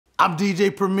I'm DJ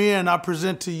Preemo and I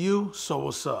present to you So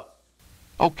What's Up.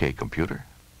 Okay, computer.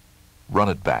 Run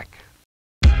it back.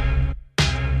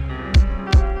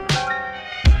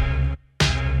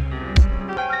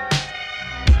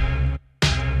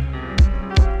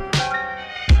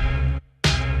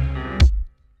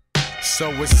 So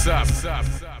what's up?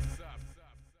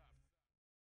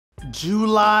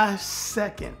 July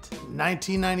 2nd,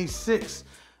 1996,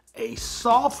 a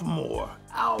sophomore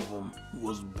album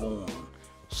was born.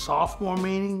 Sophomore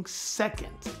meaning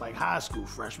second, like high school,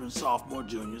 freshman, sophomore,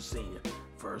 junior, senior,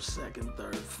 first, second,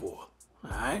 third, fourth.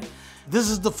 All right? This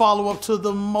is the follow-up to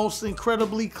the most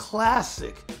incredibly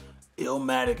classic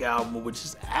Illmatic album, which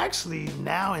is actually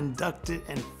now inducted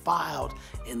and filed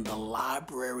in the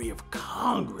Library of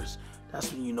Congress.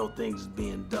 That's when you know things is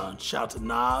being done. Shout out to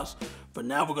Nas. But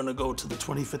now we're gonna go to the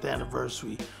 25th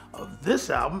anniversary of this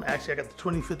album. Actually, I got the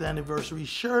 25th anniversary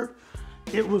shirt.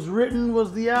 It Was Written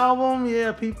was the album.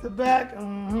 Yeah, peep the back.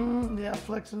 Yeah,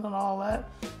 flexing and all that.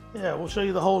 Yeah, we'll show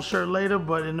you the whole shirt later,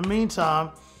 but in the meantime,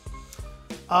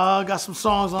 got some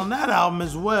songs on that album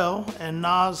as well, and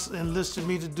Nas enlisted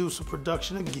me to do some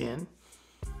production again.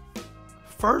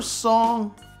 First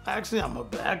song, actually I'm gonna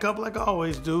back up like I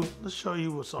always do. Let's show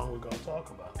you what song we're gonna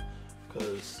talk about,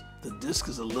 because the disc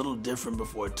is a little different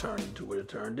before it turned into what it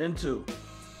turned into.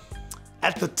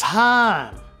 At the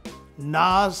time,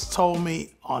 Nas told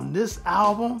me on this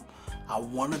album, I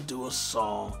wanna do a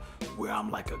song where I'm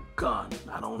like a gun.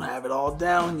 I don't have it all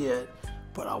down yet,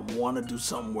 but I want to do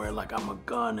something where like I'm a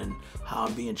gun and how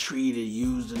I'm being treated,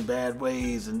 used in bad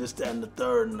ways, and this, that, and the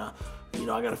third. And I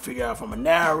got to figure out if I'm gonna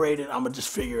narrate it. I'm gonna just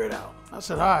figure it out. I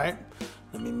said, all right,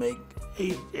 let me make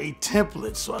a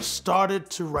template. So I started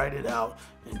to write it out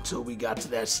until we got to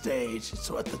that stage.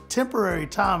 So at the temporary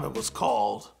time, it was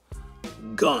called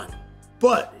Gun.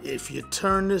 But if you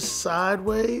turn this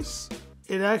sideways,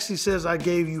 it actually says I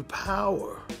gave you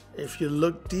power. If you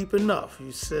look deep enough,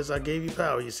 it says I gave you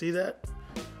power. You see that?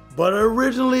 But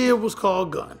originally it was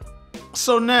called Gun.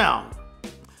 So now,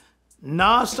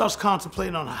 Nas starts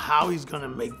contemplating on how he's gonna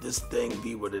make this thing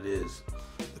be what it is.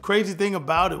 The crazy thing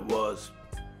about it was,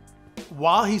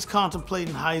 while he's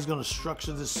contemplating how he's gonna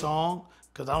structure this song,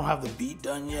 because I don't have the beat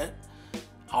done yet,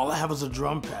 all I have is a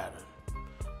drum pattern.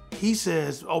 He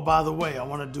says, oh, by the way, I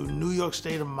wanna do New York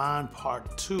State of Mind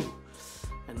Part 2.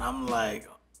 And I'm like,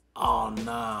 oh,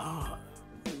 nah.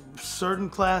 Certain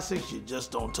classics, you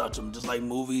just don't touch them. Just like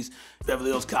movies,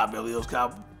 Beverly Hills Cop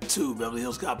 2, Beverly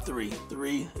Hills Cop 3.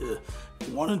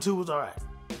 1 and 2 was all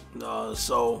right.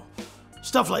 So,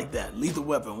 stuff like that. Lethal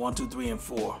Weapon, 1, 2, 3, and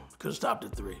 4. Could have stopped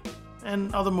at 3.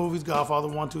 And other movies, Godfather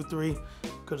 1, 2, 3.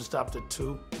 Could have stopped at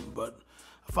 2. But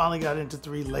I finally got into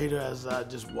 3 later as I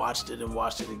just watched it and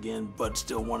watched it again. But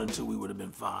still, 1 and 2, we would have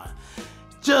been fine.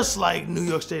 Just like New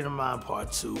York State of Mind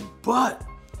Part 2. But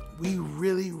we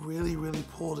really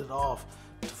pulled it off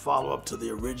to follow up to the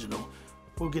original.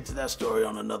 We'll get to that story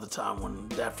on another time when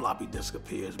that floppy disk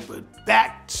appears. But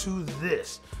back to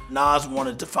this. Nas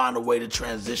wanted to find a way to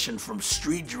transition from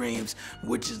Street Dreams,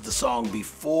 which is the song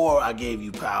before I Gave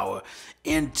You Power,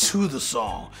 into the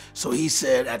song. So he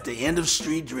said at the end of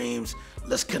Street Dreams,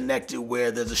 let's connect it where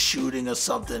there's a shooting or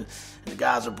something, and the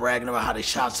guys are bragging about how they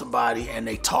shot somebody and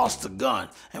they toss the gun.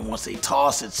 And once they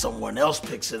toss it, someone else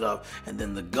picks it up, and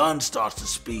then the gun starts to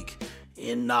speak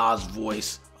in Nas'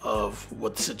 voice of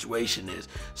what the situation is.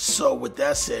 So with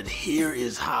that said, here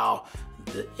is how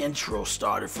the intro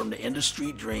started from the end of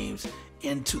Street Dreams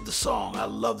into the song. I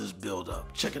love this build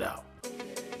up. Check it out.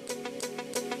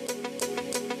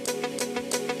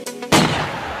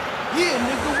 Yeah,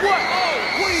 nigga, what? Oh,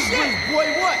 Queensbridge, boy,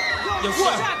 what? Yo,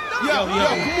 what? Yo,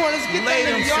 come on, let's get that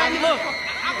nigga, son. y'all. Look,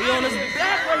 we on this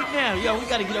back right now. Yo, we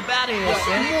gotta get up out of here,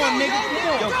 son. Come on, nigga, come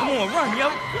on. Yo, come on, run,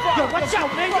 yo. Yo, watch out,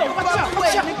 man. Yo, watch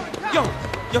out.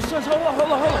 Yo, sons, hold on.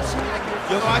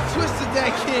 Yo, I twisted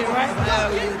that kid right now.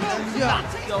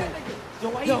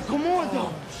 Yo, come on,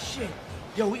 though. Shit.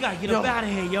 Yo, we gotta get up out of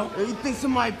here, yo. You think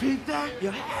somebody peeped that?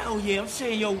 Yo, hell yeah. I'm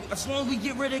saying, yo, as long as we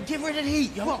get rid of the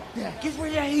heat, yo. Fuck that. Get rid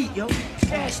of that heat, yo.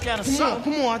 Smash that or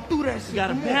something. Come on, I threw that shit. We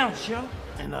gotta bounce, yo.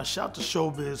 And shout to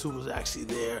Showbiz, who was actually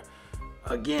there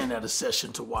again at a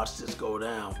session to watch this go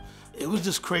down. It was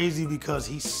just crazy because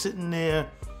he's sitting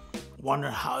there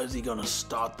wondering how is he gonna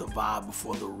start the vibe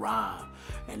before the rhyme.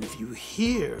 And if you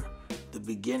hear the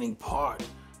beginning part,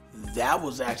 that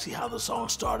was actually how the song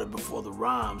started before the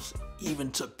rhymes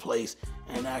even took place.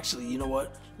 And actually, you know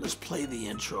what? Let's play the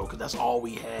intro, because that's all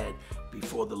we had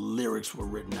before the lyrics were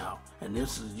written out. And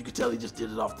this is, you can tell he just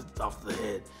did it off the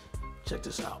head. Check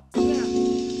this out. Damn,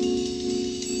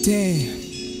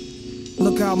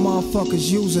 look how motherfuckers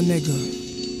use a nigga.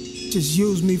 Just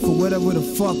use me for whatever the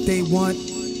fuck they want.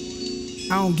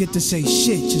 I don't get to say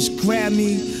shit. Just grab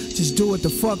me, just do what the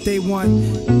fuck they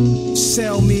want,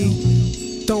 sell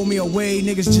me, throw me away.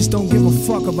 Niggas just don't give a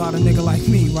fuck about a nigga like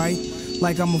me, right?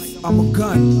 Like I'm a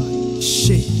gun.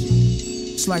 Shit.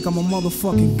 It's like I'm a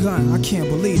motherfucking gun. I can't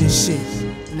believe this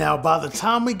shit. Now, by the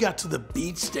time we got to the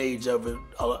beat stage of it,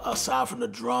 aside from the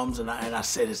drums, and I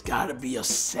said it's gotta be a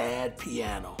sad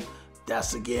piano.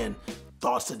 That's, again,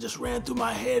 thoughts that just ran through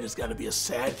my head. It's gotta be a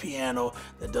sad piano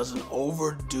that doesn't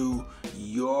overdo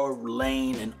your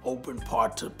lane and open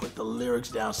part to put the lyrics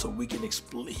down so we can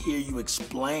hear you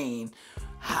explain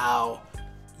how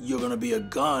you're gonna be a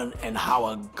gun and how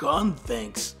a gun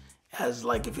thinks as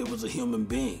like if it was a human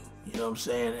being. You know what I'm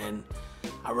saying? And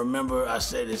I remember I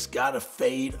said it's gotta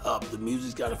fade up. The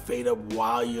music's gotta fade up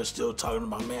while you're still talking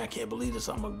about, man, I can't believe this,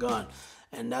 I'm a gun.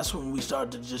 And that's when we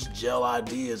started to just gel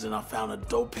ideas, and I found a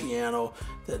dope piano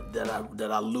that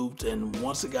I looped. And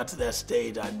once it got to that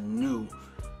stage, I knew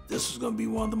this was gonna be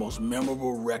one of the most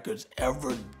memorable records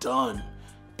ever done,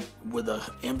 with a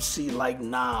MC like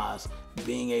Nas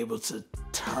being able to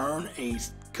turn a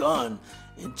gun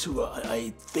into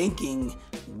a thinking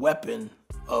weapon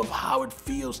of how it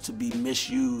feels to be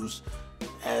misused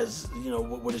as, you know,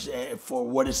 for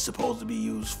what it's supposed to be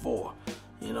used for.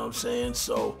 You know what I'm saying?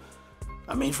 So,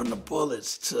 I mean, from the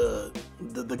bullets to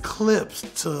the clips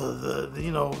to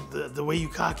the way you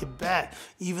cock it back,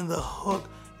 even the hook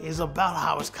is about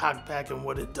how it's cocked back and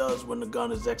what it does when the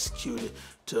gun is executed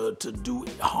to do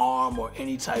harm or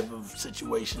any type of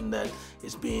situation that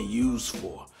it's being used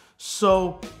for.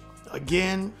 So,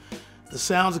 again, the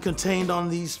sounds are contained on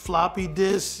these floppy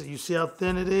disks. You see how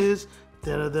thin it is?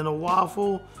 Thinner than a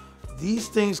waffle. These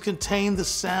things contain the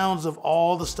sounds of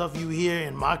all the stuff you hear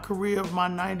in my career of my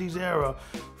 90s era,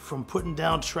 from putting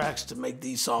down tracks to make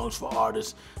these songs for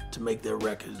artists, to make their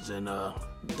records and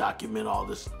document all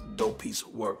this dope piece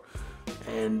of work.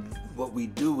 And what we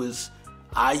do is,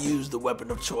 I use the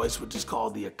weapon of choice, which is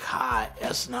called the Akai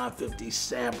S950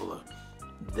 sampler.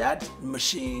 That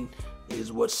machine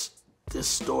is what this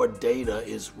stored data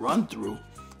is run through,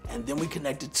 and then we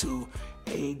connect it to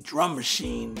a drum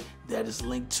machine that is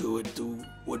linked to it through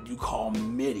what you call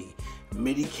MIDI.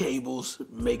 MIDI cables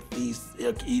make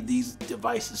these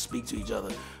devices speak to each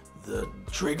other. The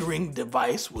triggering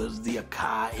device was the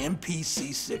Akai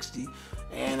MPC60,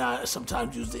 and I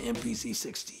sometimes use the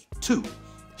MPC62.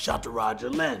 Shout out to Roger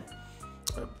Lynn,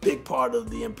 a big part of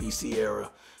the MPC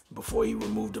era before he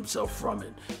removed himself from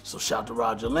it. So shout out to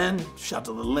Roger Lynn, shout out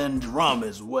to the Lynn drum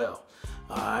as well.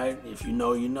 All right, if you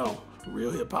know, you know.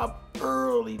 Real hip hop,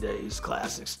 early days,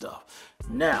 classic stuff.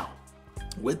 Now,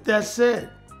 with that said,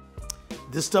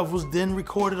 this stuff was then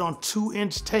recorded on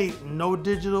 2-inch tape, no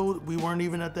digital. We weren't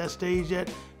even at that stage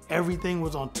yet. Everything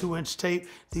was on 2-inch tape.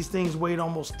 These things weighed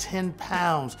almost 10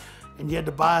 pounds, and you had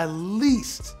to buy at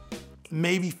least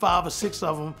maybe 5 or 6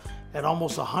 of them at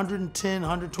almost $110,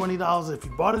 $120. If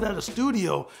you bought it at a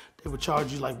studio, they would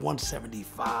charge you like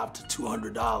 $175 to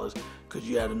 $200 because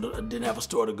you didn't have a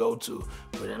store to go to.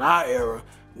 But in our era,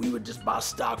 we would just buy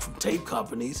stock from tape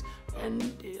companies,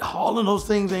 and hauling those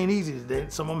things ain't easy.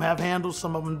 Some of them have handles,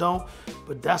 some of them don't.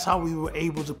 But that's how we were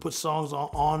able to put songs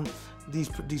on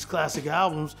these classic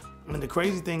albums. And the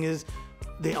crazy thing is,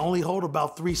 they only hold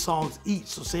about 3 songs each.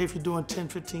 So say if you're doing 10,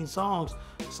 15 songs,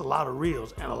 it's a lot of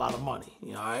reels and a lot of money.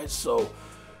 You know, all right? So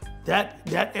that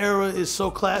era is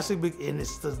so classic, and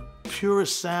it's the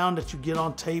purest sound that you get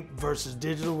on tape versus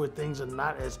digital, where things are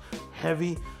not as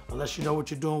heavy unless you know what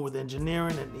you're doing with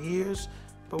engineering and ears.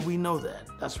 But we know that.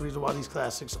 That's the reason why these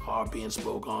classics are being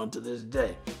spoke on to this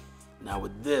day. Now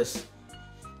with this,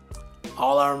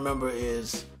 all I remember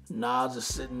is Nas is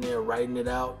sitting there writing it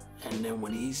out, and then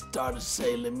when he started to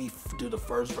say, let me do the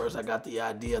first verse, I got the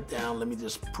idea down, let me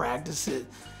just practice it.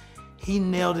 He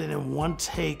nailed it in one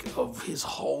take of his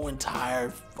whole entire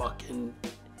fucking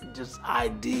just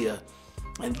idea.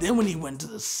 And then when he went to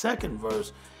the second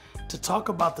verse to talk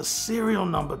about the serial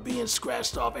number being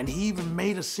scratched off, and he even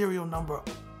made a serial number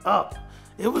up.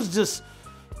 It was just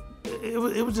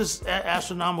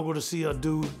astronomical to see a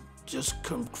dude just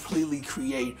completely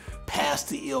create past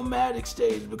the Illmatic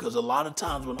stage, because a lot of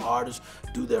times when artists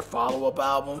do their follow-up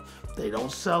album, they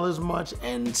don't sell as much,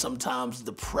 and sometimes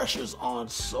the pressure's on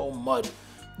so much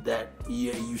that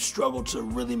you struggle to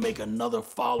really make another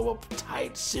follow-up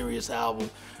tight, serious album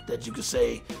that you could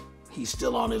say he's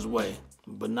still on his way.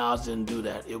 But Nas didn't do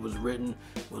that. It was written,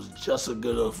 was just as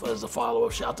good as a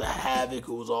follow-up. Shout out to Havoc,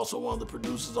 who was also one of the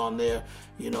producers on there.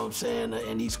 You know what I'm saying?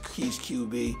 And he's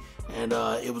QB. And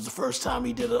it was the first time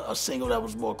he did a single that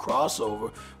was more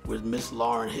crossover with Miss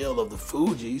Lauryn Hill of the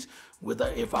Fugees with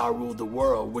If I Ruled the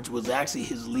World, which was actually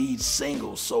his lead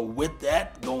single. So with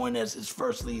that going as his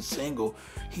first lead single,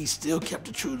 he still kept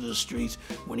it true to the streets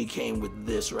when he came with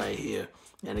this right here.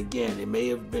 And again, it may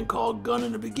have been called Gun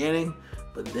in the beginning,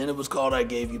 but then it was called I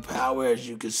Gave You Power, as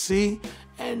you can see.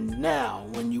 And now,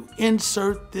 when you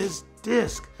insert this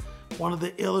disc, one of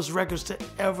the illest records to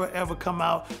ever come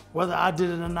out, whether I did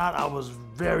it or not, I was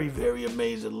very, very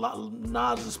amazed at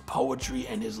Nas's poetry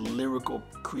and his lyrical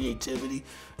creativity.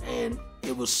 And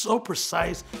it was so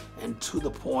precise and to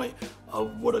the point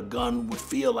of what a gun would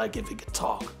feel like if it could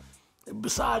talk,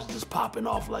 besides just popping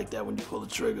off like that when you pull the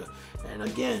trigger. And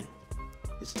again,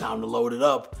 it's time to load it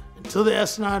up into the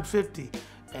S950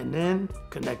 and then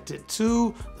connect it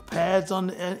to the pads on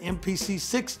the MPC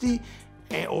 60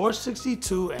 or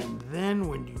 62, and then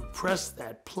when you press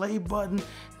that play button,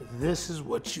 this is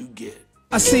what you get.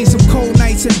 I seen some cold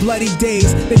nights and bloody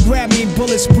days. They grabbed me and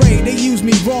bullet spray. They used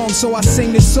me wrong, so I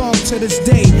sing this song to this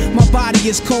day. My body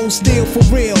is cold steel for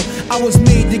real. I was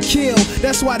made to kill.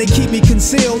 That's why they keep me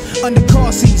concealed under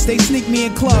car seats. They sneak me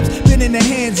in clubs. Been in the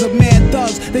hands of mad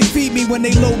thugs. They feed me when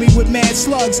they load me with mad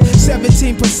slugs.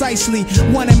 17 precisely,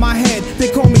 one in my head.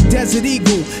 They call me Desert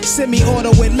Eagle. Semi-auto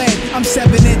with lead. I'm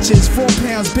 7 inches, 4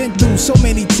 pounds. Been through so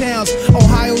many towns.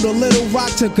 Ohio to Little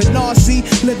Rock to Canarsie.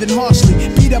 Living harshly,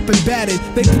 beat up and battered.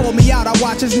 They pull me out, I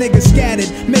watch as niggas scattered,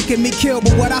 making me kill,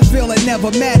 but what I feel it never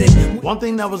mattered. One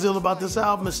thing that was ill about this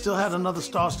album, it still had another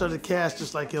star-studded cast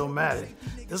just like Illmatic.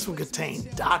 This one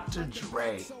contained Dr.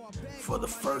 Dre for the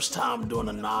first time doing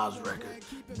a Nas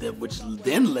record, which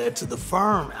then led to the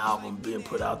Firm album being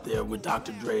put out there with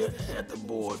Dr. Dre at the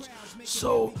boards.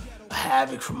 So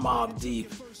Havoc from Mobb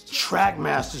Deep,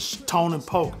 Trackmasters, Tone and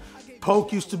Poke.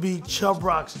 Poke used to be Chubb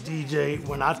Rock's DJ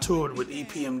when I toured with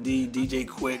EPMD, DJ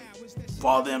Quick,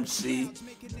 Father MC,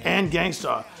 and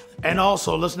Gangstar. And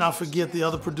also, let's not forget the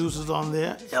other producers on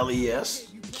there. LES,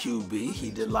 QB,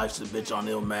 he did Life's a Bitch on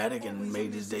Illmatic and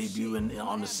made his debut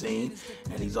on the scene.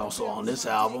 And he's also on this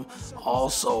album.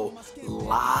 Also,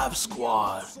 Live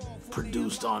Squad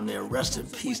produced on there. Rest in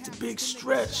peace to Big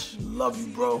Stretch. Love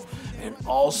you, bro. And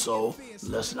also,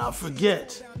 let's not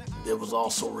forget, there was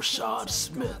also Rashad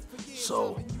Smith.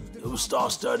 So it was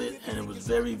star-studded and it was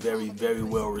very, very, very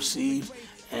well received.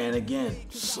 And again,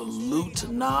 salute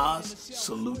to Nas,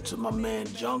 salute to my man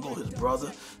Jungle, his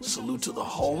brother, salute to the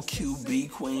whole QB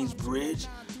Queensbridge,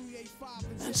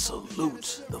 and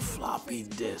salute the floppy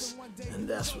disk. And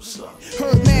that's what's up.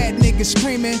 Heard mad niggas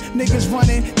screaming, niggas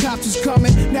running, cops was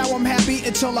coming. Now I'm happy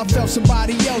until I felt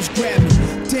somebody else grab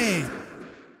me. Damn.